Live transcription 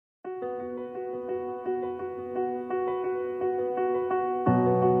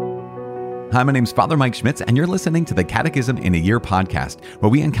Hi, my name's Father Mike Schmitz, and you're listening to the Catechism in a Year podcast, where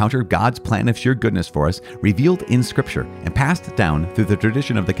we encounter God's plan of sheer goodness for us, revealed in Scripture and passed down through the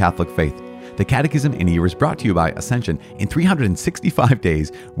tradition of the Catholic faith. The Catechism in a Year is brought to you by Ascension. In 365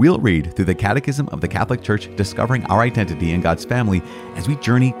 days, we'll read through the Catechism of the Catholic Church, discovering our identity in God's family as we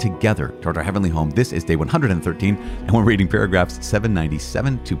journey together toward our heavenly home. This is day 113, and we're reading paragraphs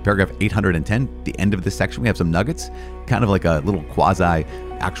 797 to paragraph 810. The end of this section, we have some nuggets, kind of like a little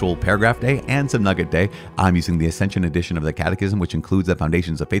quasi-actual paragraph day and some nugget day. I'm using the Ascension edition of the Catechism, which includes the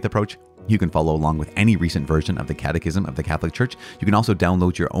Foundations of Faith approach. You can follow along with any recent version of the Catechism of the Catholic Church. You can also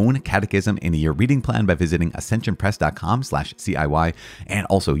download your own Catechism in a Year reading plan by visiting ascensionpress.com/CIY. And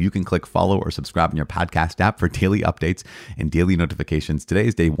also, you can click follow or subscribe in your podcast app for daily updates and daily notifications. Today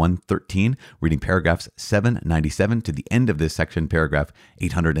is day 113, reading paragraphs 797 to the end of this section, paragraph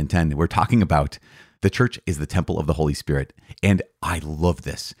 810. We're talking about the church is the temple of the Holy Spirit. And I love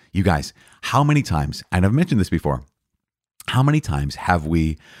this. You guys, how many times, and I've mentioned this before, how many times have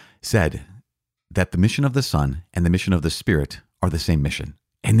we said that the mission of the Son and the mission of the Spirit are the same mission?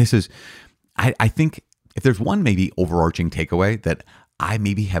 And this is, I think, if there's one maybe overarching takeaway that I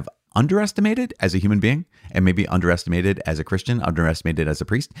maybe have underestimated as a human being, and maybe underestimated as a Christian, underestimated as a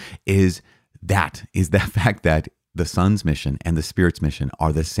priest, is that fact that the Son's mission and the Spirit's mission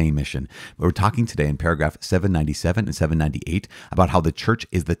are the same mission. We're talking today in paragraph 797 and 798 about how the church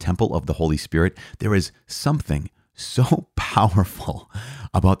is the temple of the Holy Spirit. There is something so powerful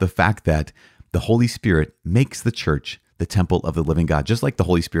about the fact that the Holy Spirit makes the church the temple of the living God, just like the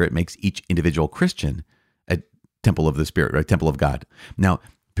Holy Spirit makes each individual Christian a temple of the Spirit, or a temple of God. Now,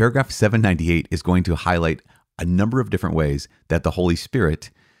 paragraph 798 is going to highlight a number of different ways that the Holy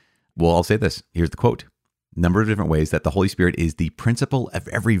Spirit, well, I'll say this, here's the quote, number of different ways that the Holy Spirit is the principle of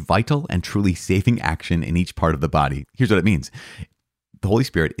every vital and truly saving action in each part of the body. Here's what it means. The Holy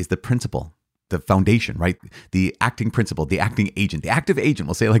Spirit is the principle, the foundation, right? The acting principle, the acting agent, the active agent,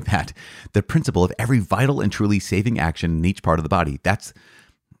 we'll say it like that. The principle of every vital and truly saving action in each part of the body. That's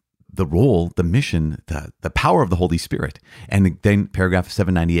the role, the mission, the power of the Holy Spirit. And then paragraph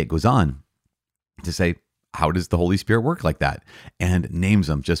 798 goes on to say, how does the Holy Spirit work like that? And names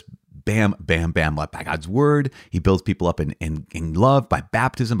them just bam, bam, bam, by God's word. He builds people up in love, by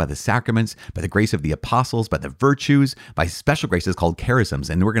baptism, by the sacraments, by the grace of the apostles, by the virtues, by special graces called charisms.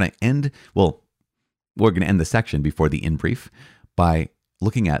 And we're going to end the section before the in brief by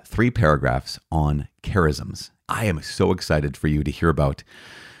looking at 3 paragraphs on charisms. I am so excited for you to hear about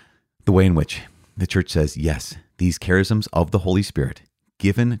the way in which the church says, yes, these charisms of the Holy Spirit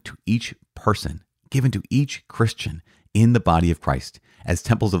given to each person, given to each Christian in the body of Christ as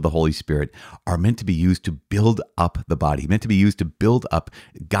temples of the Holy Spirit, are meant to be used to build up the body, meant to be used to build up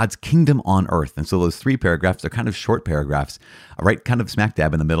God's kingdom on earth. And so those 3 paragraphs are kind of short paragraphs, right, kind of smack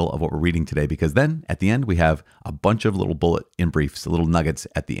dab in the middle of what we're reading today, because then at the end we have a bunch of little bullet in briefs, little nuggets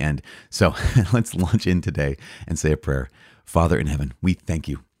at the end. So let's launch in today and say a prayer. Father in heaven, we thank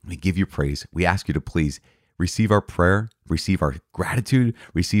you. We give you praise. We ask you to please receive our prayer, receive our gratitude,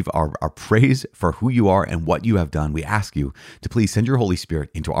 receive our praise for who you are and what you have done. We ask you to please send your Holy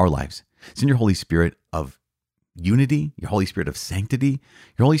Spirit into our lives. Send your Holy Spirit of unity, your Holy Spirit of sanctity,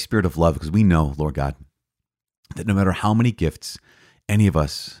 your Holy Spirit of love, because we know, Lord God, that no matter how many gifts any of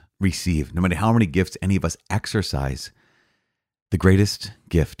us receive, no matter how many gifts any of us exercise, the greatest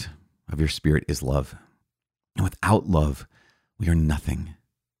gift of your Spirit is love. And without love, we are nothing.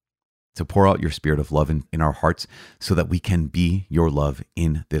 So pour out your Spirit of love in our hearts so that we can be your love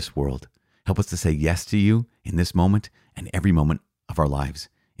in this world. Help us to say yes to you in this moment and every moment of our lives.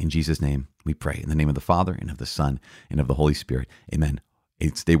 In Jesus' name we pray. In the name of the Father, and of the Son, and of the Holy Spirit. Amen.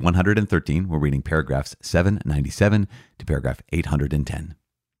 It's day 113. We're reading paragraphs 797 to paragraph 810.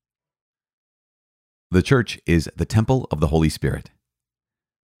 The church is the temple of the Holy Spirit.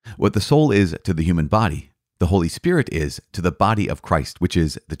 What the soul is to the human body, the Holy Spirit is to the body of Christ, which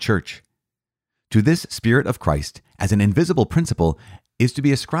is the church. To this Spirit of Christ, as an invisible principle, is to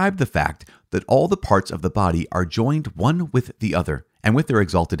be ascribed the fact that all the parts of the body are joined one with the other and with their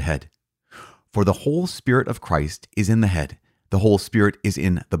exalted head. For the whole Spirit of Christ is in the head, the whole Spirit is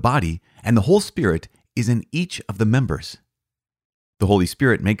in the body, and the whole Spirit is in each of the members. The Holy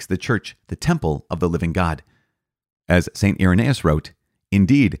Spirit makes the church the temple of the living God. As St. Irenaeus wrote,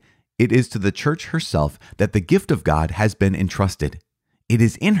 "Indeed, it is to the church herself that the gift of God has been entrusted. It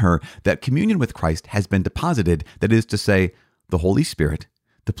is in her that communion with Christ has been deposited, that is to say, the Holy Spirit,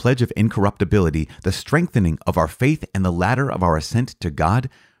 the pledge of incorruptibility, the strengthening of our faith, and the ladder of our ascent to God.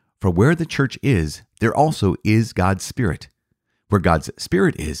 For where the church is, there also is God's Spirit. Where God's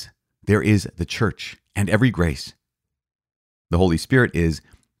Spirit is, there is the church and every grace. The Holy Spirit is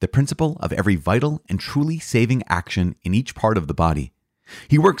the principle of every vital and truly saving action in each part of the body.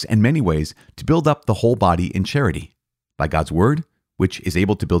 He works in many ways to build up the whole body in charity, by God's word, which is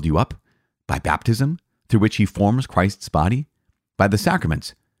able to build you up, by baptism, through which he forms Christ's body, by the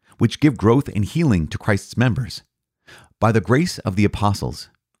sacraments, which give growth and healing to Christ's members, by the grace of the apostles,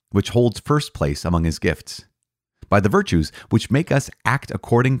 which holds first place among his gifts, by the virtues which make us act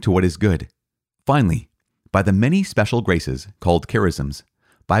according to what is good. Finally, by the many special graces called charisms,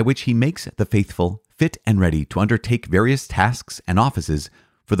 by which he makes the faithful fit and ready to undertake various tasks and offices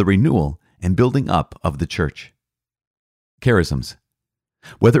for the renewal and building up of the church. Charisms.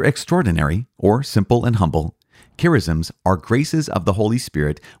 Whether extraordinary or simple and humble, charisms are graces of the Holy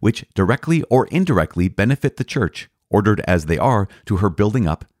Spirit which directly or indirectly benefit the church, ordered as they are to her building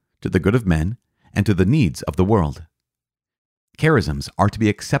up, to the good of men, and to the needs of the world. Charisms are to be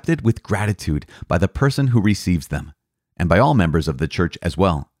accepted with gratitude by the person who receives them, and by all members of the church as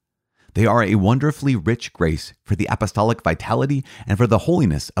well. They are a wonderfully rich grace for the apostolic vitality and for the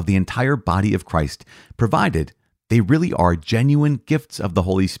holiness of the entire body of Christ, provided they really are genuine gifts of the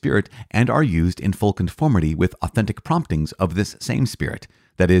Holy Spirit and are used in full conformity with authentic promptings of this same Spirit,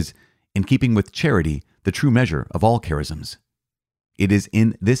 that is, in keeping with charity, the true measure of all charisms. It is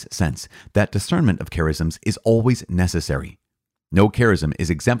in this sense that discernment of charisms is always necessary. No charism is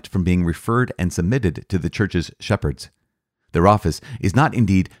exempt from being referred and submitted to the church's shepherds. Their office is not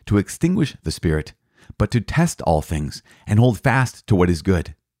indeed to extinguish the Spirit, but to test all things and hold fast to what is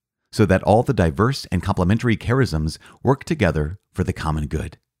good, so that all the diverse and complementary charisms work together for the common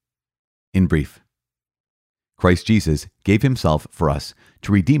good. In brief, Christ Jesus gave himself for us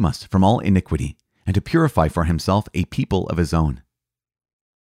to redeem us from all iniquity and to purify for himself a people of his own.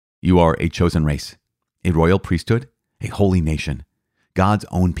 You are a chosen race, a royal priesthood, a holy nation, God's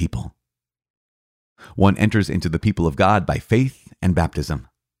own people. One enters into the people of God by faith and baptism.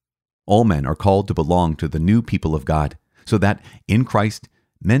 All men are called to belong to the new people of God, so that in Christ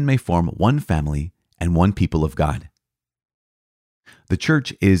men may form one family and one people of God. The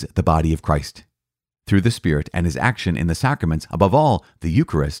church is the body of Christ. Through the Spirit and his action in the sacraments, above all, the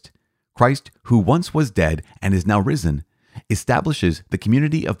Eucharist, Christ, who once was dead and is now risen, establishes the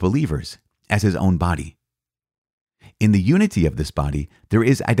community of believers as his own body. In the unity of this body, there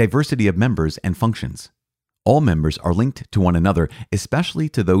is a diversity of members and functions. All members are linked to one another, especially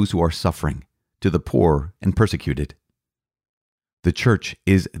to those who are suffering, to the poor and persecuted. The church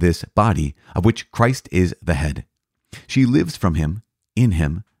is this body of which Christ is the head. She lives from him, in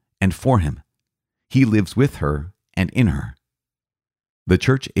him, and for him. He lives with her and in her. The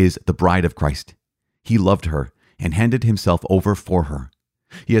church is the bride of Christ. He loved her and handed himself over for her.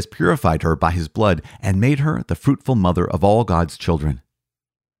 He has purified her by his blood and made her the fruitful mother of all God's children.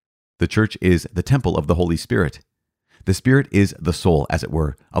 The church is the temple of the Holy Spirit. The Spirit is the soul, as it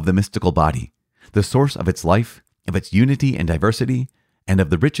were, of the mystical body, the source of its life, of its unity and diversity, and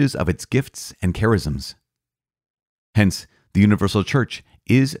of the riches of its gifts and charisms. Hence, the universal church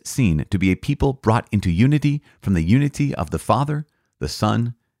is seen to be a people brought into unity from the unity of the Father, the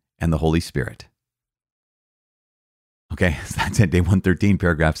Son, and the Holy Spirit. Okay, so that's it, day 113,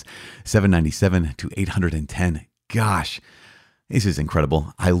 paragraphs 797 to 810. Gosh, this is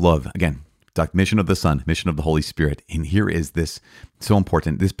incredible. I love, again, mission of the Son, mission of the Holy Spirit. And here is this so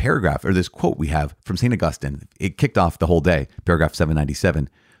important, this paragraph, or this quote we have from St. Augustine. It kicked off the whole day, paragraph 797.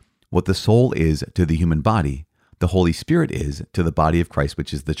 What the soul is to the human body, the Holy Spirit is to the body of Christ,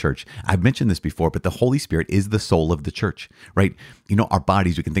 which is the church. I've mentioned this before, but the Holy Spirit is the soul of the church, right? You know, our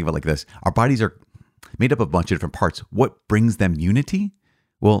bodies, we can think of it like this. Our bodies are made up of a bunch of different parts. What brings them unity?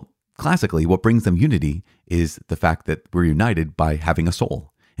 Well, classically, what brings them unity is the fact that we're united by having a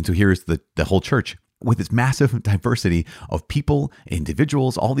soul. And so here's the whole church with its massive diversity of people,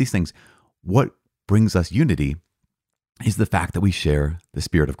 individuals, all these things. What brings us unity is the fact that we share the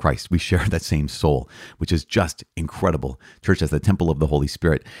Spirit of Christ. We share that same soul, which is just incredible. Church as the temple of the Holy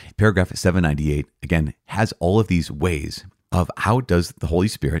Spirit. Paragraph 798, again, has all of these ways of how does the Holy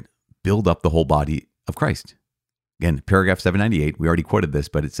Spirit build up the whole body of Christ. Again, paragraph 798, we already quoted this,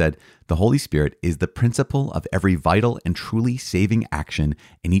 but it said, the Holy Spirit is the principle of every vital and truly saving action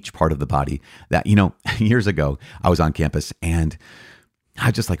in each part of the body. That, you know, years ago, I was on campus and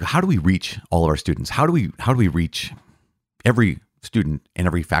I just like, how do we reach all of our students? How do we reach every student and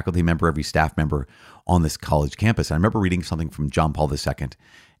every faculty member, every staff member on this college campus? And I remember reading something from John Paul II,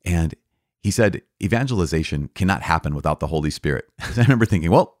 and he said, evangelization cannot happen without the Holy Spirit. I remember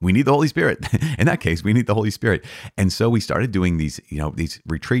thinking, well, we need the Holy Spirit. In that case, we need the Holy Spirit. And so we started doing these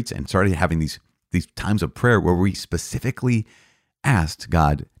retreats and started having these times of prayer where we specifically asked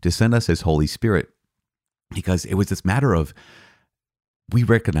God to send us his Holy Spirit, because it was this matter of we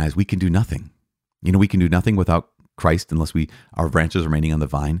recognize we can do nothing. We can do nothing without Christ unless our branches remaining on the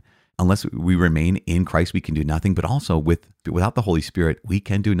vine. Unless we remain in Christ, we can do nothing. But also without the Holy Spirit, we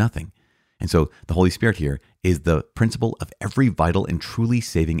can do nothing. And so the Holy Spirit here is the principle of every vital and truly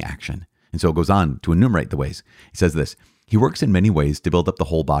saving action. And so it goes on to enumerate the ways. He says this: He works in many ways to build up the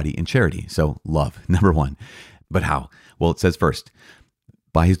whole body in charity. So love, number one. But how? Well, it says first,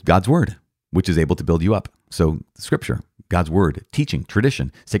 by God's word, which is able to build you up. So Scripture, God's word, teaching,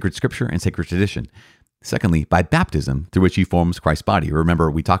 tradition, sacred Scripture, and sacred tradition. Secondly, by baptism, through which he forms Christ's body. Remember,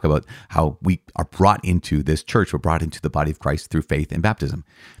 we talk about how we are brought into this church. We're brought into the body of Christ through faith and baptism.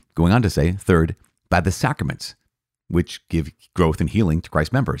 Going on to say, third, by the sacraments, which give growth and healing to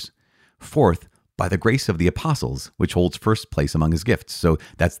Christ's members. Fourth, by the grace of the apostles, which holds first place among his gifts. So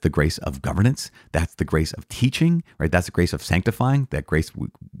that's the grace of governance. That's the grace of teaching, right? That's the grace of sanctifying, that grace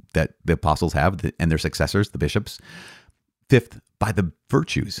that the apostles have and their successors, the bishops. Fifth, by the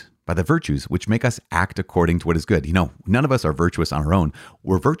virtues which make us act according to what is good. None of us are virtuous on our own.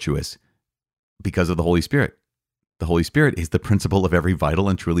 We're virtuous because of the Holy Spirit. The Holy Spirit is the principle of every vital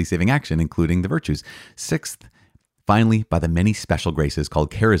and truly saving action, including the virtues. Sixth, finally, by the many special graces called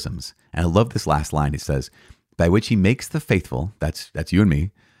charisms. And I love this last line. It says, by which he makes the faithful, that's you and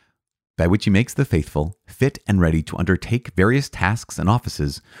me, by which he makes the faithful fit and ready to undertake various tasks and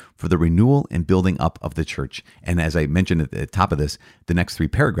offices for the renewal and building up of the church. And as I mentioned at the top of this, the next three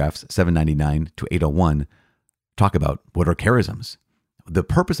paragraphs, 799 to 801, talk about what are charisms. The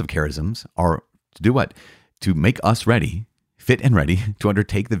purpose of charisms are to do what? To make us ready, fit and ready to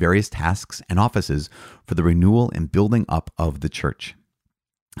undertake the various tasks and offices for the renewal and building up of the church.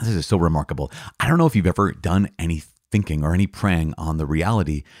 This is so remarkable. I don't know if you've ever done any thinking or any praying on the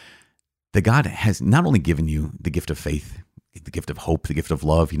reality that God has not only given you the gift of faith, the gift of hope, the gift of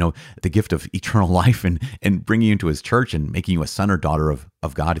love, the gift of eternal life and bringing you into his church and making you a son or daughter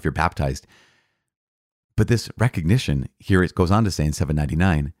of God if you're baptized. But this recognition here, it goes on to say in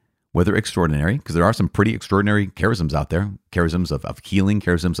 799, whether extraordinary, because there are some pretty extraordinary charisms out there, charisms of healing,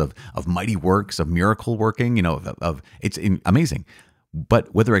 charisms of mighty works, of miracle working, it's amazing.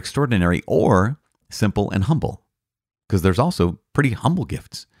 But whether extraordinary or simple and humble, because there's also pretty humble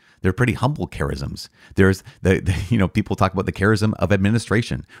gifts. They're pretty humble charisms. There's people talk about the charism of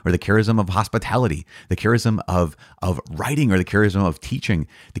administration or the charism of hospitality, the charism of writing or the charism of teaching,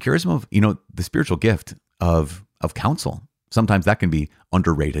 the charism of, the spiritual gift of counsel. Sometimes that can be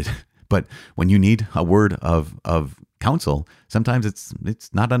underrated, but when you need a word of counsel, sometimes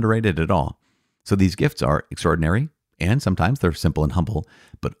it's not underrated at all. So these gifts are extraordinary and sometimes they're simple and humble,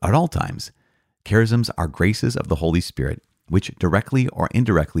 but at all times, charisms are graces of the Holy Spirit which directly or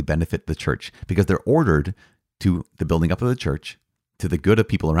indirectly benefit the church because they're ordered to the building up of the church, to the good of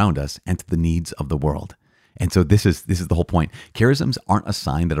people around us, and to the needs of the world. And so this is the whole point. Charisms aren't a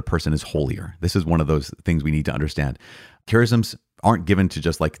sign that a person is holier. This is one of those things we need to understand. Charisms aren't given to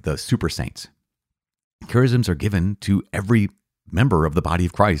just like the super saints. Charisms are given to every member of the body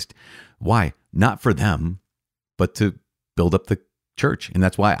of Christ. Why? Not for them, but to build up the church. And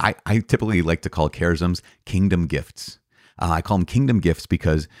that's why I typically like to call charisms kingdom gifts. I call them kingdom gifts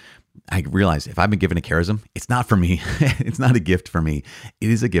because I realize if I've been given a charism, it's not for me. It's not a gift for me.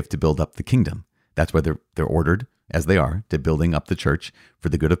 It is a gift to build up the kingdom. That's why they're ordered, as they are, to building up the church for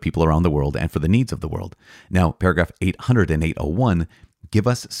the good of people around the world and for the needs of the world. Now, paragraph 800 and 801 give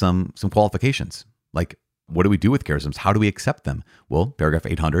us some qualifications. Like, what do we do with charisms? How do we accept them? Well, paragraph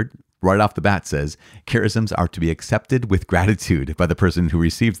 800, right off the bat says, charisms are to be accepted with gratitude by the person who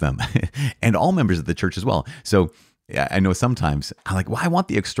receives them and all members of the church as well. So I know sometimes I'm like, well, I want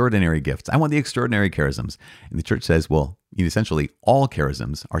the extraordinary gifts. I want the extraordinary charisms. And the church says, well, essentially all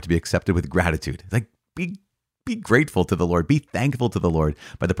charisms are to be accepted with gratitude. Like be grateful to the Lord, be thankful to the Lord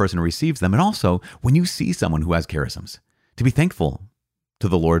by the person who receives them. And also when you see someone who has charisms, to be thankful to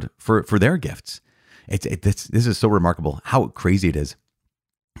the Lord for their gifts. This is so remarkable how crazy it is.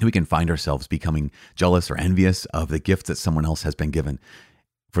 We can find ourselves becoming jealous or envious of the gifts that someone else has been given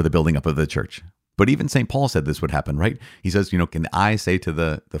for the building up of the church. But even St. Paul said this would happen, right? He says, can the eye say to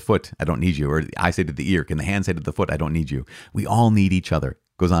the foot, I don't need you? Or the eye say to the ear, can the hand say to the foot, I don't need you? We all need each other.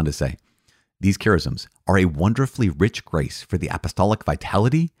 Goes on to say, these charisms are a wonderfully rich grace for the apostolic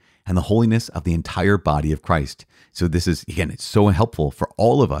vitality and the holiness of the entire body of Christ. So this is, again, it's so helpful for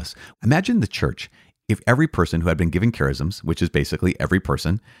all of us. Imagine the church, if every person who had been given charisms, which is basically every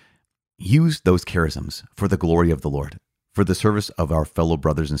person, used those charisms for the glory of the Lord, for the service of our fellow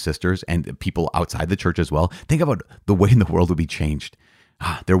brothers and sisters and people outside the church as well. Think about the way the world would be changed.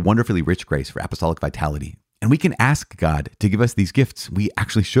 They're wonderfully rich grace for apostolic vitality. And we can ask God to give us these gifts. We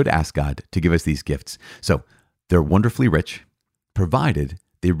actually should ask God to give us these gifts. So they're wonderfully rich. provided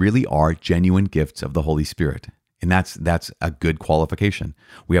they really are genuine gifts of the Holy Spirit. And that's a good qualification.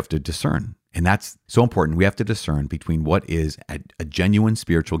 We have to discern. And that's so important. We have to discern between what is a genuine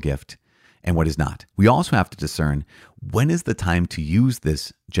spiritual gift and what is not. We also have to discern when is the time to use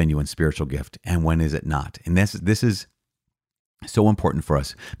this genuine spiritual gift and when is it not. And this is so important for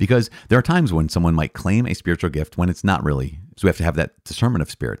us because there are times when someone might claim a spiritual gift when it's not really. So we have to have that discernment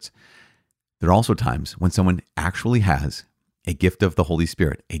of spirits. There are also times when someone actually has a gift of the Holy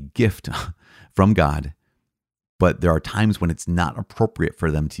Spirit, a gift from God, but there are times when it's not appropriate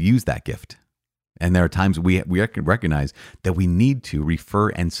for them to use that gift. And there are times we recognize that we need to refer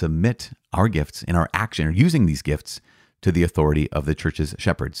and submit our gifts and our action or using these gifts to the authority of the church's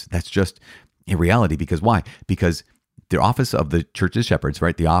shepherds. That's just a reality. Because why? Because the office of the church's shepherds,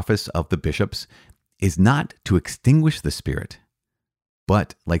 right? The office of the bishops is not to extinguish the Spirit,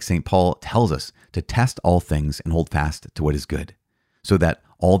 but like St. Paul tells us, to test all things and hold fast to what is good, so that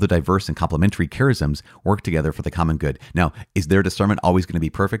all the diverse and complementary charisms work together for the common good. Now, is their discernment always going to be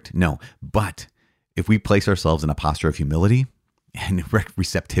perfect? No. But if we place ourselves in a posture of humility and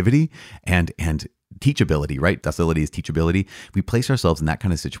receptivity and teachability, right? Docility is teachability. If we place ourselves in that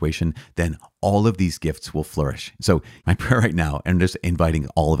kind of situation, then all of these gifts will flourish. So my prayer right now, and just inviting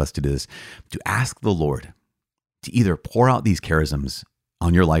all of us to do this, to ask the Lord to either pour out these charisms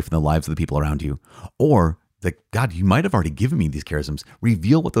on your life and the lives of the people around you, or that God, you might have already given me these charisms.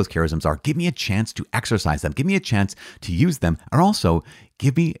 Reveal what those charisms are. Give me a chance to exercise them. Give me a chance to use them. And also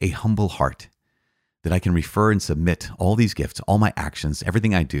give me a humble heart that I can refer and submit all these gifts, all my actions,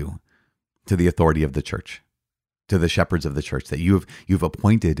 everything I do to the authority of the church, to the shepherds of the church that you've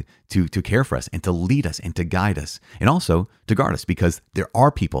appointed to care for us and to lead us and to guide us and also to guard us, because there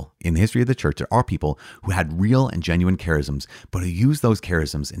are people in the history of the church, there are people who had real and genuine charisms, but who use those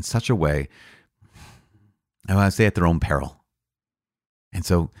charisms in such a way, I want to say, at their own peril. And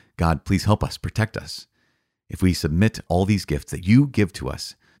so, God, please help us, protect us. If we submit all these gifts that you give to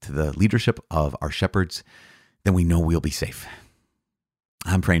us to the leadership of our shepherds, then we know we'll be safe.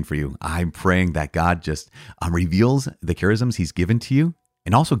 I'm praying for you. I'm praying that God just reveals the charisms he's given to you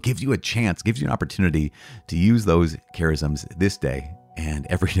and also gives you a chance, gives you an opportunity to use those charisms this day and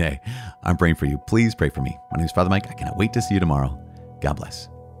every day. I'm praying for you. Please pray for me. My name is Father Mike. I cannot wait to see you tomorrow. God bless.